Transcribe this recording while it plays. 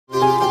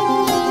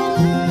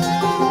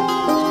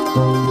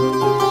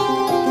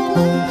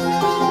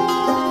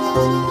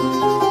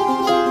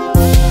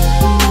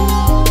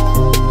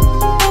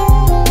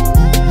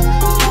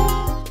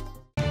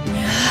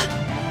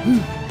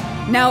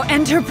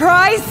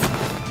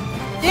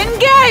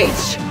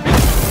Engage!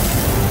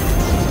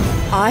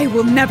 I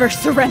will never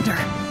surrender.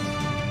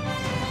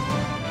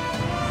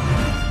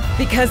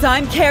 Because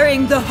I'm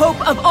carrying the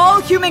hope of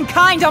all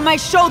humankind on my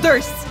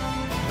shoulders.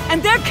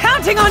 And they're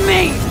counting on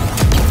me!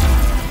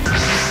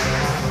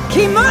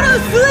 Kimono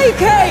Sleep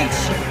Cage!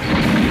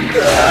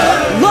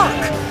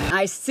 Look!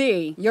 I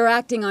see. You're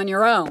acting on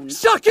your own.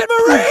 Suck it,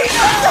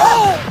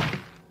 Marine!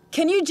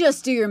 Can you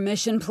just do your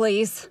mission,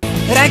 please?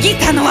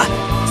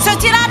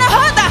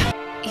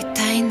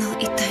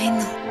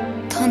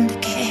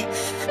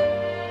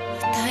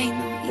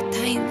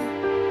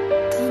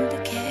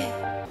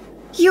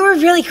 You were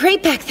really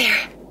great back there.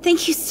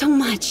 Thank you so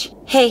much.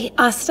 Hey,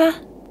 Asta,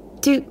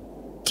 do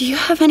you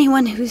have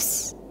anyone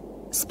who's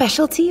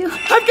special to you?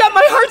 I've got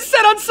my heart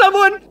set on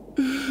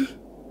someone!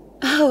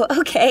 Oh,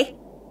 okay.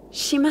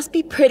 She must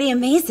be pretty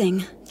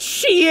amazing.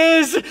 She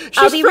is!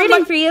 I'll be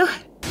waiting for you.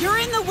 You're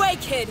in the way,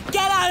 kid.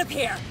 Get out of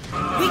here.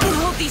 We can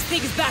hold these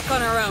things back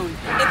on our own.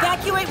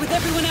 Evacuate with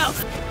everyone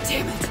else.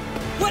 Damn it.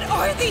 What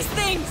are these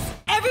things?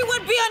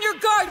 Everyone be on your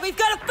guard. We've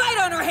got a fight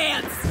on our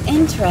hands.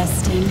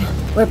 Interesting.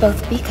 We're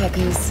both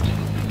Bikakus.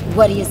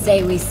 What do you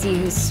say we see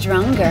who's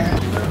stronger?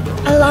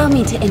 Allow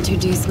me to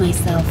introduce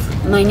myself.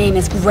 My name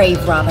is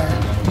Grave Robber.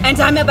 And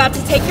I'm about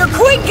to take your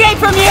queen gate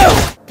from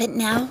you! But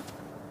now,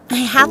 I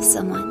have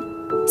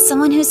someone.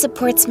 Someone who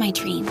supports my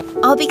dream.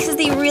 All because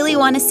they really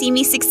want to see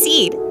me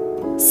succeed.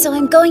 So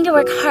I'm going to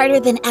work harder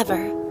than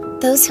ever.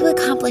 Those who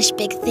accomplish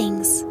big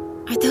things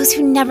are those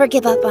who never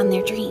give up on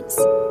their dreams.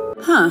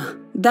 Huh.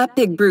 That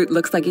big brute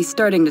looks like he's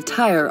starting to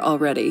tire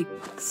already.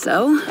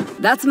 So,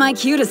 that's my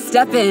cue to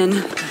step in.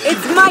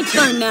 It's my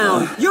turn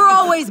now. You're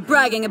always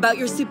bragging about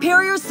your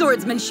superior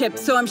swordsmanship,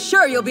 so I'm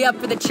sure you'll be up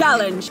for the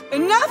challenge.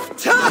 Enough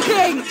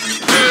talking!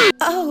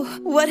 Oh,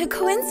 what a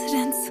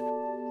coincidence.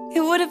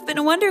 It would have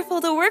been wonderful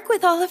to work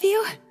with all of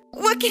you.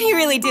 What can you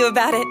really do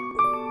about it?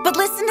 But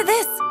listen to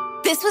this.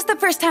 This was the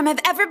first time I've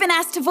ever been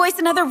asked to voice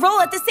another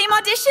role at the same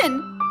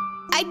audition.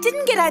 I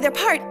didn't get either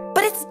part,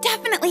 but it's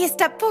definitely a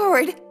step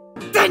forward.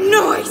 The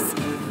noise!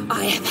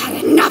 I have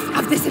had enough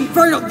of this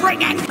infernal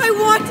ringing! I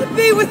want to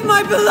be with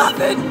my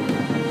beloved!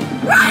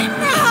 Right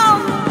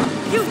now!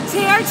 You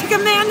dare to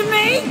command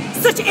me?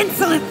 Such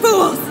insolent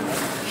fools!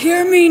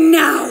 Hear me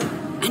now,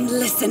 and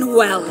listen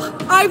well.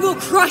 I will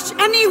crush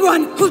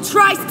anyone who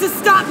tries to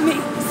stop me,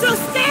 so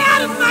stay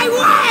out of my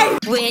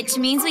way! Which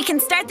means we can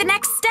start the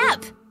next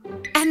step.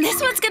 And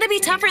this one's gonna be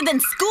tougher than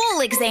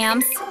school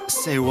exams.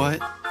 Say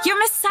what? Your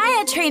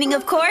Messiah training,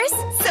 of course.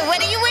 So what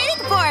are you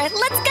waiting for?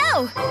 Let's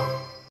go!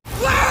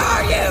 Where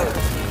are you?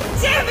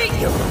 Damn it,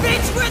 you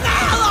bitch! Where the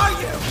hell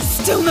are you?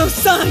 Still no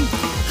sign.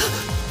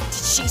 Did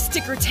she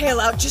stick her tail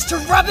out just to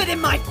rub it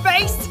in my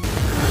face?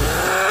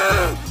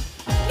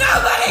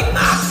 Nobody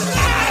mocks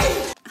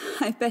me!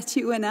 I bet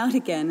you went out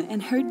again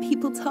and heard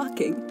people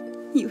talking.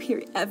 You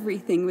hear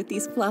everything with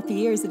these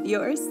floppy ears of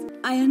yours.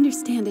 I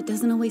understand it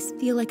doesn't always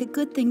feel like a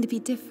good thing to be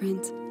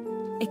different.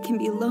 It can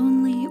be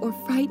lonely or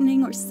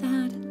frightening or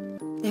sad.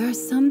 There are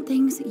some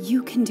things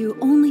you can do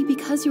only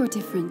because you're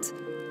different.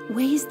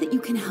 Ways that you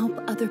can help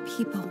other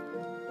people.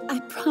 I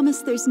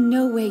promise there's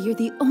no way you're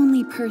the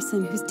only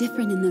person who's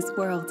different in this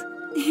world.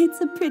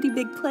 It's a pretty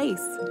big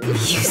place.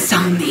 You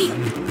saw me,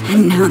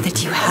 and now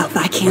that you have,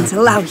 I can't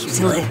allow you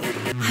to live.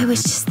 I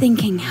was just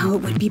thinking how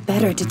it would be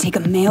better to take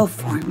a male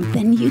form,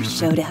 then you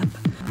showed up.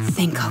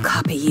 Think I'll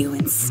copy you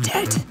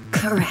instead.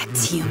 Correct,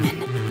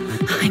 human.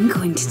 I'm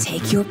going to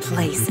take your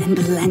place and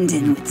blend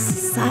in with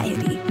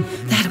society.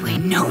 That way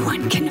no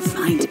one can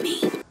find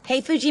me.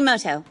 Hey,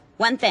 Fujimoto.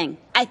 One thing.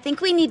 I think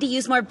we need to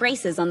use more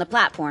braces on the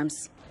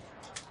platforms.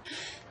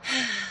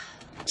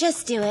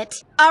 Just do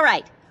it. All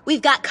right.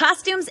 We've got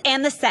costumes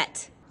and the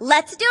set.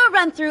 Let's do a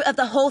run-through of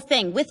the whole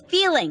thing with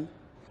feeling.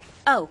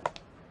 Oh,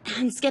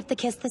 and skip the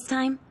kiss this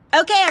time?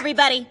 Okay,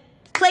 everybody.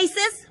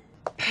 Places?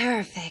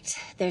 Perfect.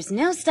 There's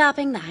no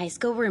stopping the high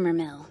school rumor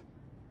mill.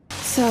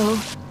 So,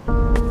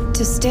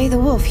 to stay the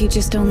wolf, you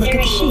just don't look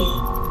at the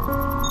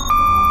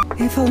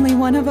sheep. If only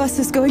one of us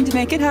is going to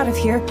make it out of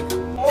here,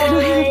 then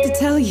I have to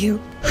tell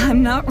you,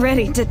 I'm not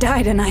ready to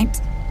die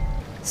tonight.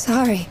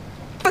 Sorry,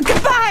 but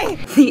goodbye!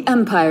 The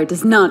Empire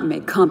does not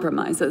make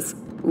compromises.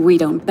 We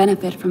don't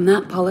benefit from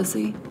that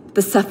policy.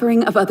 The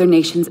suffering of other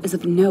nations is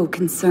of no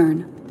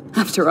concern.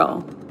 After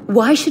all,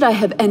 why should I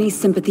have any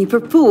sympathy for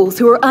fools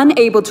who are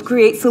unable to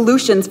create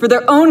solutions for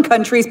their own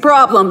country's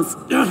problems?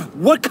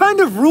 What kind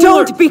of ruler?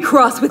 Don't be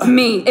cross with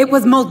me. It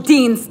was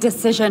Muldine's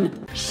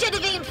decision. Should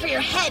have aimed for your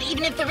head,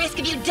 even if the risk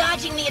of you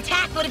dodging the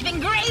attack would have been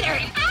greater.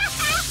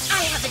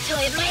 I have a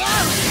toy of my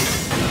own.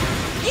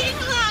 Ying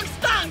Long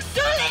Spong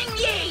Suling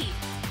Yi!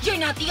 You're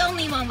not the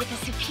only one with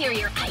a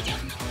superior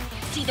item.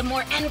 See, the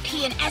more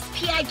NP and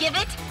SP I give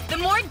it, the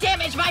more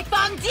damage my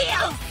Fong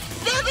deals!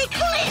 They'll be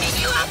cleaning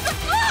you off the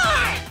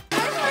floor!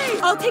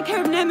 I'll take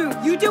care of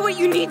Nemu. You do what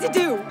you need to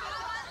do.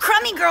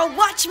 Crummy girl,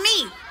 watch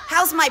me!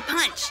 How's my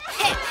punch?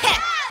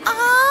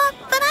 Aw,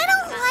 but I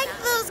don't like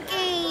those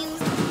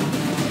games.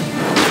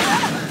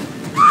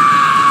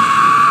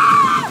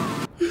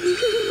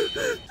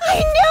 I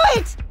knew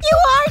it! You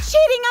are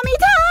cheating,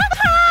 Amita!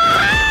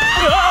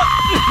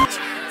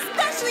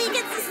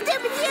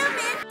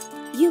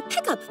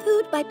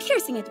 by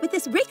piercing it with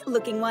this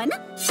rake-looking one.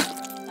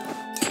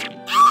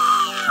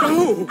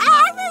 Oh!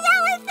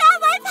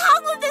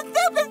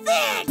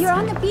 You're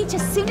on the beach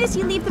as soon as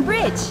you leave the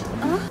bridge.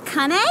 Oh,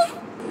 Kane?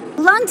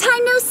 Long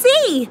time no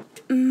see!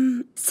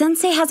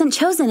 Sensei hasn't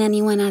chosen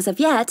anyone as of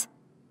yet.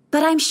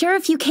 But I'm sure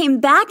if you came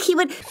back, he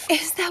would...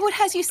 Is that what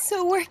has you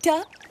so worked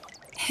up?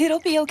 It'll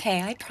be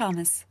okay, I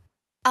promise.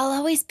 I'll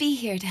always be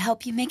here to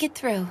help you make it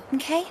through,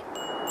 okay?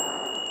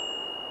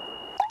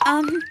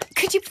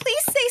 Could you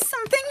please say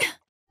something?